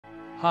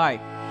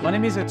Hi, my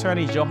name is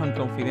Attorney Johan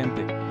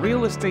Confidente,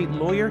 real estate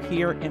lawyer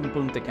here in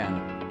Punta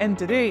Cana. And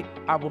today,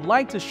 I would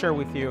like to share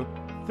with you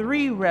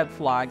 3 red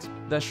flags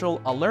that should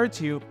alert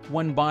you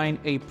when buying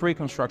a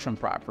pre-construction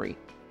property.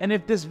 And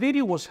if this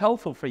video was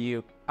helpful for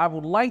you, I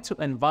would like to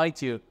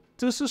invite you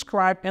to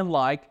subscribe and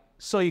like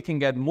so you can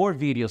get more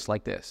videos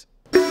like this.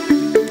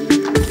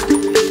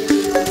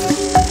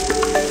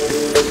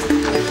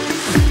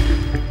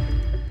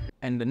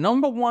 And the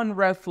number 1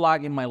 red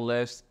flag in my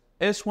list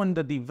is when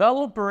the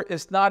developer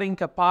is not in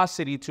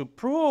capacity to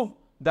prove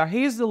that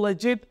he's the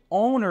legit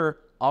owner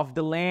of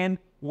the land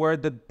where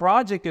the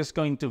project is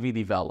going to be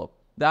developed.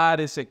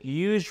 That is a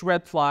huge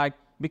red flag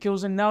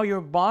because now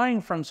you're buying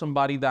from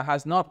somebody that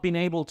has not been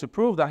able to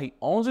prove that he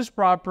owns his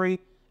property,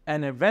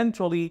 and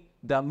eventually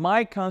that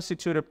might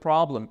constitute a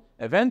problem.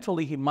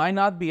 Eventually he might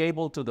not be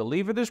able to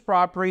deliver this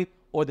property,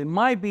 or there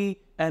might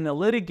be a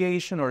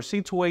litigation or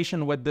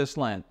situation with this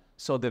land.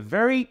 So the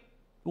very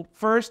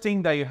first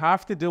thing that you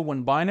have to do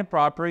when buying a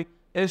property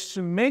is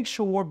to make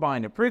sure,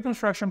 buying a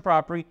pre-construction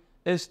property,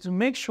 is to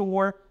make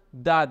sure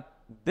that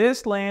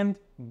this land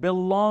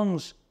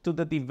belongs to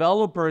the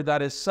developer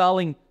that is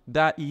selling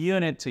that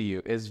unit to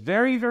you. It's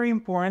very, very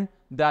important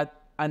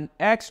that an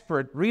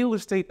expert real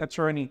estate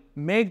attorney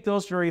make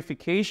those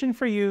verifications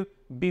for you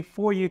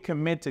before you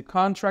commit to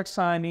contract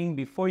signing,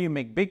 before you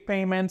make big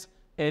payments.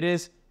 It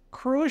is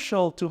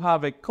crucial to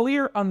have a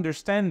clear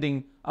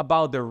understanding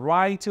about the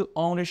right to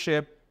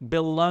ownership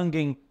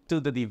belonging to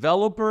the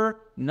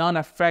developer, not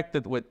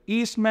affected with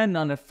easement,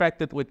 not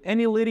affected with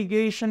any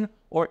litigation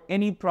or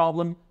any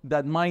problem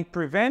that might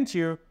prevent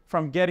you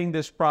from getting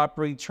this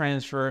property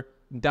transferred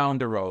down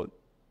the road.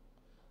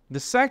 The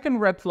second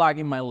red flag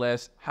in my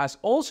list has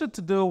also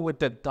to do with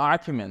the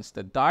documents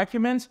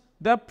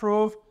that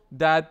prove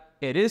that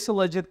it is a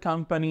legit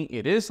company,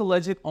 it is a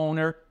legit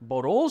owner,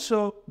 but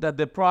also that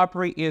the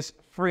property is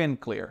free and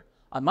clear.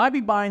 I might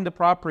be buying the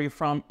property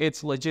from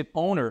its legit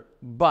owner,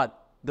 but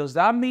does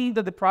that mean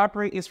that the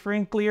property is free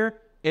and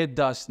clear? It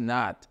does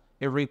not.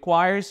 It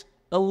requires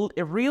a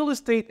real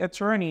estate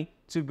attorney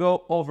to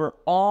go over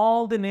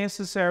all the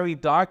necessary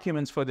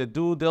documents for the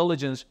due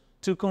diligence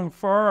to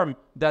confirm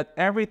that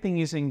everything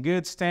is in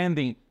good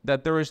standing,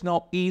 that there is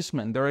no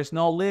easement, there is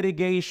no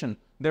litigation,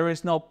 there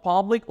is no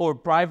public or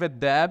private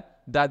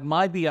debt that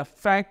might be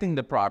affecting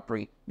the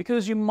property,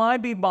 because you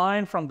might be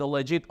buying from the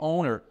legit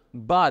owner.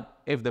 But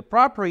if the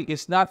property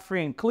is not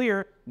free and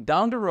clear,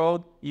 down the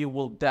road, you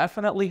will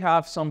definitely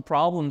have some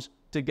problems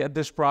to get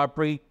this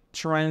property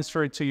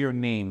transferred to your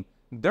name.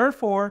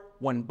 Therefore,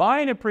 when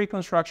buying a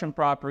pre-construction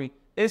property,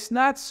 it's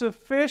not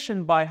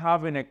sufficient by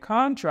having a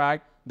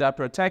contract that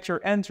protects your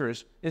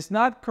interests. It's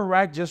not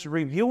correct just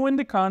reviewing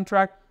the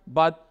contract,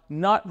 but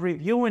not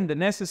reviewing the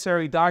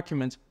necessary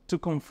documents to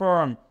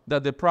confirm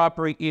that the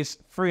property is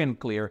free and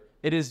clear.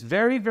 It is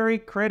very, very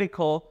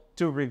critical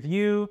to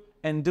review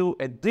and do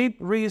a deep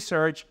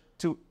research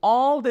to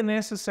all the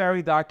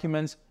necessary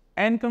documents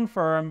and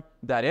confirm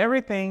that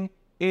everything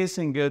is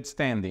in good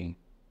standing.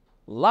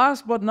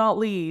 Last but not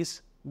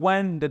least,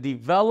 when the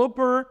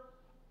developer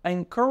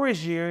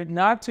encourages you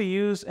not to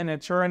use an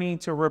attorney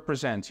to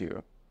represent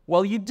you.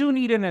 Well, you do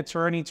need an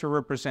attorney to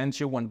represent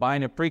you when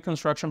buying a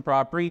pre-construction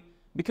property,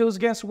 because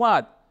guess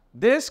what?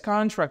 This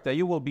contract that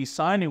you will be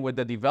signing with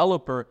the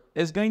developer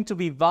is going to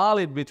be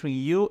valid between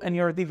you and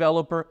your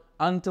developer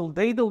until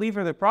they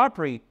deliver the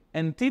property.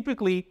 And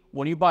typically,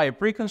 when you buy a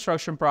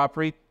pre-construction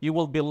property, you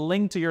will be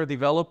linked to your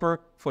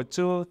developer for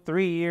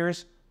 2-3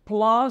 years,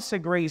 plus a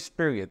grace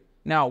period.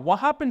 Now, what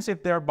happens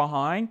if they're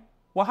behind?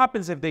 What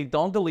happens if they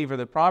don't deliver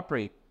the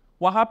property?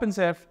 What happens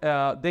if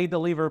they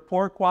deliver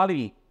poor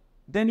quality?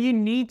 Then you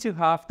need to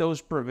have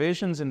those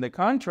provisions in the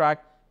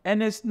contract,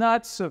 and it's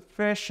not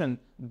sufficient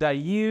that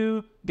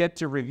you get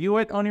to review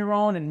it on your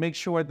own and make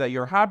sure that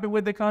you're happy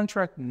with the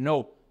contract.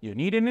 No, you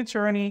need an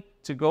attorney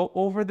to go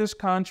over this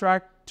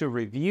contract, to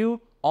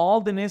review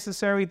all the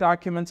necessary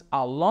documents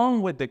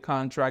along with the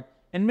contract,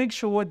 and make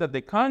sure that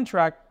the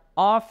contract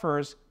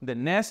offers the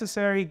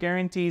necessary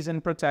guarantees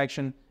and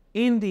protection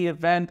in the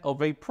event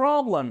of a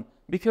problem.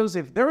 Because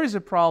if there is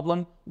a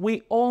problem,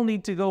 we all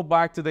need to go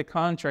back to the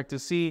contract to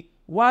see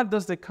what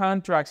does the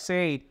contract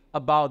say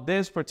about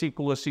this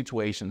particular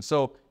situation.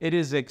 So it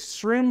is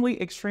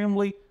extremely,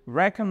 extremely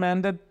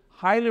recommended,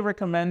 highly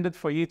recommended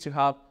for you to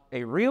have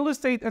a real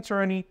estate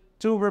attorney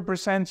to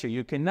represent you.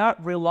 You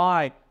cannot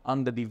rely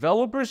on the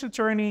developer's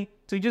attorney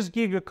to just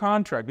give you a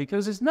contract,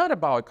 because it's not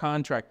about a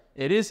contract.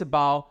 It is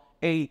about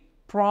a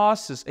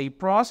process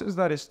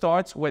that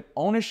starts with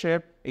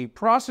ownership, a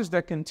process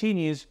that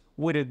continues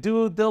with a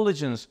due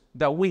diligence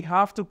that we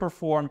have to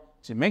perform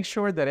to make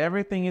sure that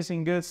everything is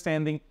in good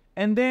standing.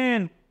 And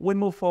then we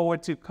move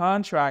forward to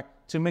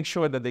contract to make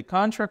sure that the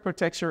contract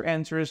protects your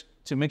interests,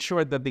 to make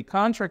sure that the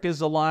contract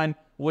is aligned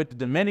with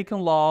Dominican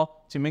law,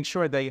 to make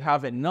sure that you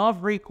have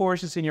enough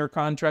recourses in your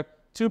contract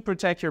to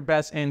protect your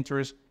best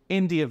interests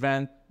in the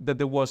event that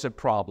there was a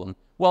problem.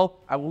 Well,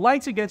 I would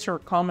like to get your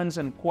comments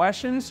and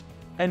questions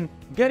and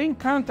get in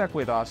contact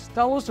with us.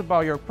 Tell us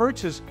about your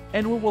purchase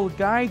and we will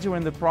guide you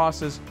in the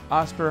process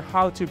as per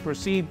how to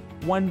proceed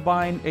when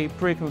buying a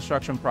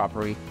pre-construction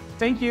property?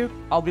 Thank you.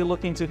 I'll be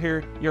looking to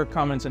hear your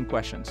comments and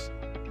questions.